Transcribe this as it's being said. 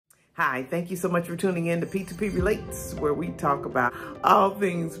Hi, thank you so much for tuning in to P2P Relates, where we talk about all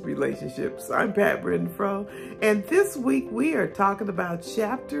things relationships. I'm Pat Britton-Fro, and this week we are talking about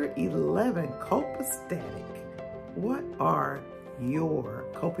Chapter 11, Copacetic. What are your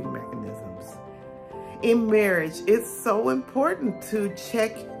coping mechanisms? In marriage, it's so important to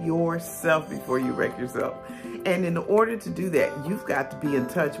check yourself before you wreck yourself. And in order to do that, you've got to be in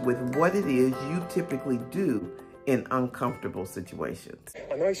touch with what it is you typically do in uncomfortable situations.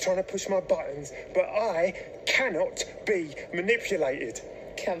 I know he's trying to push my buttons, but I cannot be manipulated.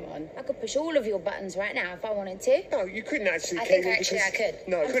 Come on, I could push all of your buttons right now if I wanted to. No, you couldn't actually, I Kelly. think actually I could.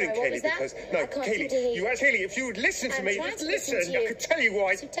 No, I couldn't, sorry, Kelly, was that? because... I No, can't Kelly, seem to hear you actually, if you would listen to me, trying just to listen listen, to I you. could tell you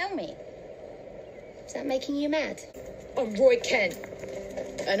why. So tell me, is that making you mad? I'm Roy Kent,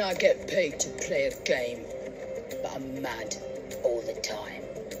 and I get paid to play a game, but I'm mad all the time.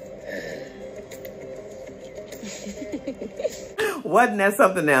 Wasn't that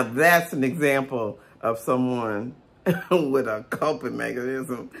something? Now that's an example of someone with a coping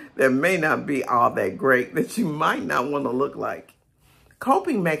mechanism that may not be all that great, that you might not want to look like.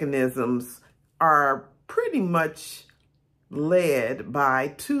 Coping mechanisms are pretty much led by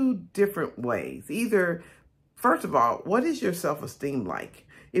two different ways. Either, first of all, what is your self-esteem like?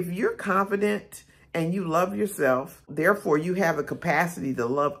 If you're confident and you love yourself, therefore you have a capacity to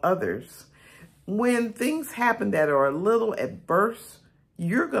love others, when things happen that are a little adverse,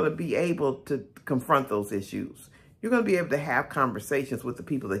 you're going to be able to confront those issues. You're going to be able to have conversations with the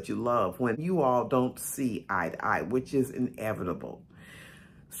people that you love when you all don't see eye to eye, which is inevitable.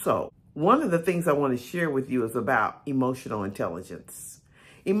 So one of the things I want to share with you is about emotional intelligence.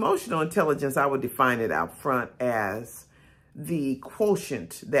 Emotional intelligence, I would define it out front as the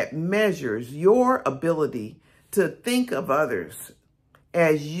quotient that measures your ability to think of others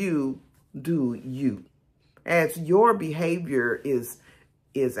as you do you. As your behavior is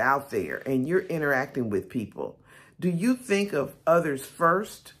out there and you're interacting with people, do you think of others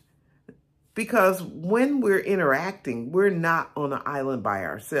first? Because when we're interacting, we're not on an island by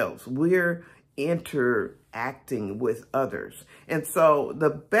ourselves. We're interacting with others. And so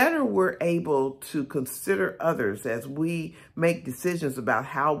the better we're able to consider others as we make decisions about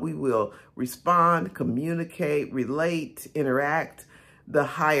how we will respond, communicate, relate, interact, the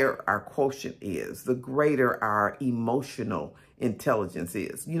higher our quotient is, the greater our emotional intelligence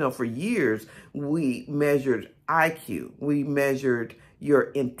is. You know, for years, we measured IQ. We measured your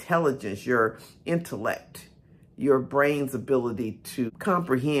intelligence, your intellect, your brain's ability to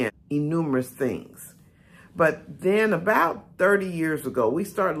comprehend innumerous things. But then about 30 years ago, we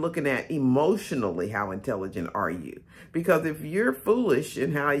started looking at emotionally, how intelligent are you? Because if you're foolish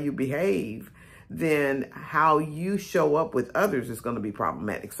in how you behave, then how you show up with others is going to be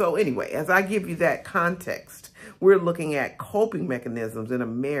problematic. So anyway, as I give you that context, we're looking at coping mechanisms in a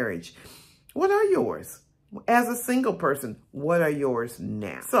marriage. What are yours? As a single person, what are yours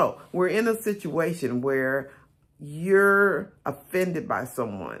now? So we're in a situation where you're offended by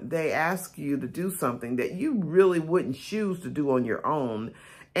someone. They ask you to do something that you really wouldn't choose to do on your own,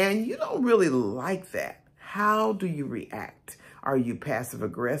 and you don't really like that. How do you react? Are you passive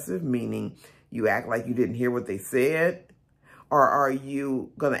aggressive, meaning you act like you didn't hear what they said? Or are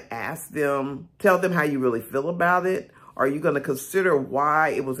you going to ask them, tell them how you really feel about it? Are you going to consider why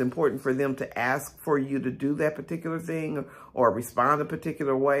it was important for them to ask for you to do that particular thing or respond a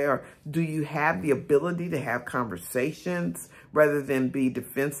particular way? Or do you have the ability to have conversations rather than be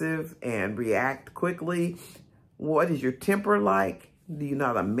defensive and react quickly? What is your temper like? Do you know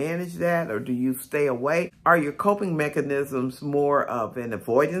how to manage that, or do you stay away? Are your coping mechanisms more of an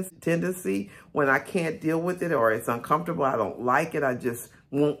avoidance tendency? When I can't deal with it or it's uncomfortable, I don't like it, I just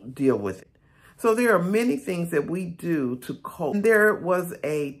won't deal with it. So there are many things that we do to cope. There was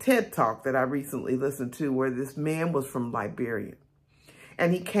a TED Talk that I recently listened to where this man was from Liberia.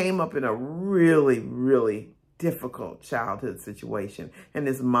 And he came up in a really, really difficult childhood situation. And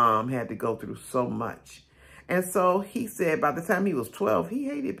his mom had to go through so much. And so he said by the time he was 12, he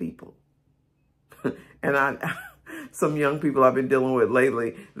hated people. And some young people I've been dealing with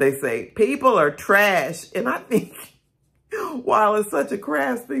lately, they say, people are trash. And I think, while it's such a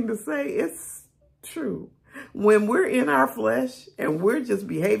crass thing to say, it's true. When we're in our flesh and we're just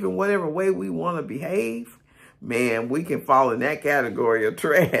behaving whatever way we want to behave, man, we can fall in that category of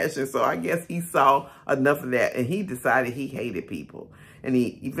trash. And so I guess he saw enough of that and he decided he hated people. And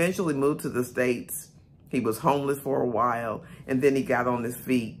he eventually moved to the States. He was homeless for a while, and then he got on his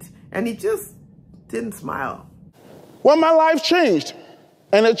feet, and he just didn't smile. Well, my life changed,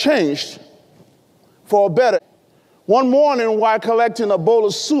 and it changed for better. One morning, while collecting a bowl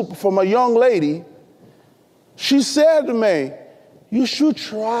of soup from a young lady, she said to me, you should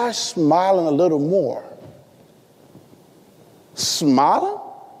try smiling a little more. Smiling?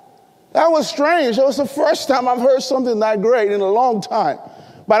 That was strange. It was the first time I've heard something that great in a long time.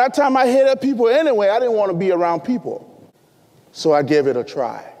 By that time I hated people anyway, I didn't want to be around people. So I gave it a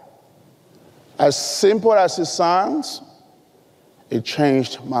try. As simple as it sounds, it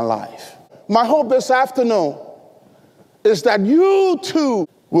changed my life. My hope this afternoon is that you too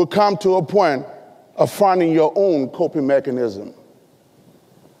will come to a point of finding your own coping mechanism.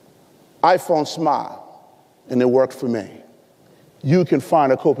 I found smile, and it worked for me. You can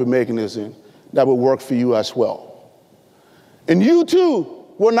find a coping mechanism that will work for you as well. And you too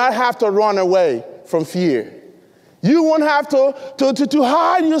will not have to run away from fear. You won't have to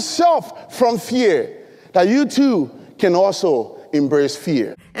hide yourself from fear. That you too can also embrace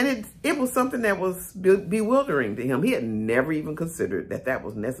fear. And it was something that was bewildering to him. He had never even considered that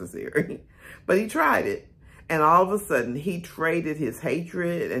was necessary. But he tried it. And all of a sudden, he traded his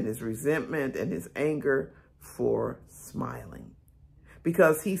hatred and his resentment and his anger for smiling.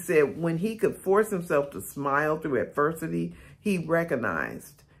 Because he said when he could force himself to smile through adversity, he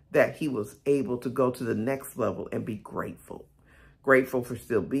recognized that he was able to go to the next level and be grateful. Grateful for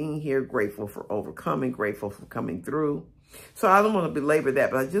still being here, grateful for overcoming, grateful for coming through. So I don't want to belabor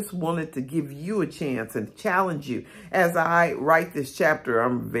that, but I just wanted to give you a chance and challenge you. As I write this chapter,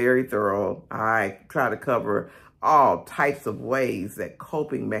 I'm very thorough. I try to cover all types of ways that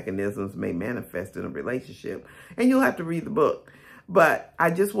coping mechanisms may manifest in a relationship. And you'll have to read the book. But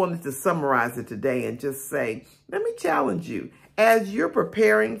I just wanted to summarize it today and just say, let me challenge you. As you're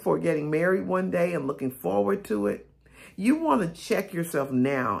preparing for getting married one day and looking forward to it, you want to check yourself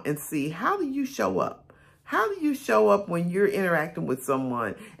now and see, how do you show up? How do you show up when you're interacting with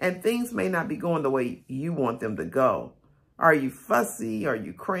someone and things may not be going the way you want them to go? Are you fussy? Are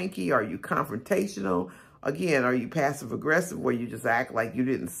you cranky? Are you confrontational? Again, are you passive aggressive where you just act like you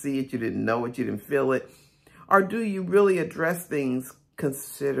didn't see it, you didn't know it, you didn't feel it? Or do you really address things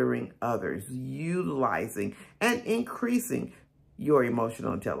considering others, utilizing and increasing your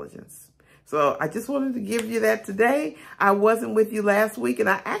emotional intelligence? So I just wanted to give you that today. I wasn't with you last week, and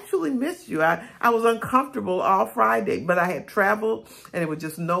I actually missed you. I was uncomfortable all Friday, but I had traveled, and there was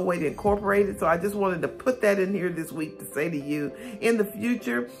just no way to incorporate it. So I just wanted to put that in here this week to say to you, in the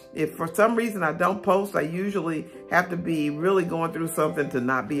future, if for some reason I don't post, I usually have to be really going through something to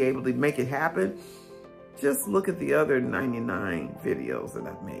not be able to make it happen. Just look at the other 99 videos that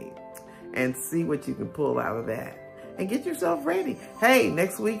I've made and see what you can pull out of that. And get yourself ready. Hey,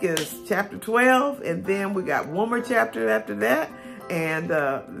 next week is chapter 12, and then we got one more chapter after that. And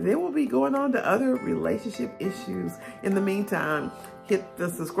then we'll be going on to other relationship issues. In the meantime, hit the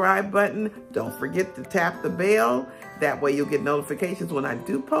subscribe button. Don't forget to tap the bell. That way you'll get notifications when I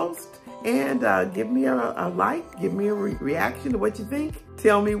do post. And give me a like, give me a reaction to what you think.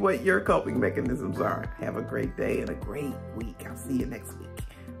 Tell me what your coping mechanisms are. Have a great day and a great week. I'll see you next week.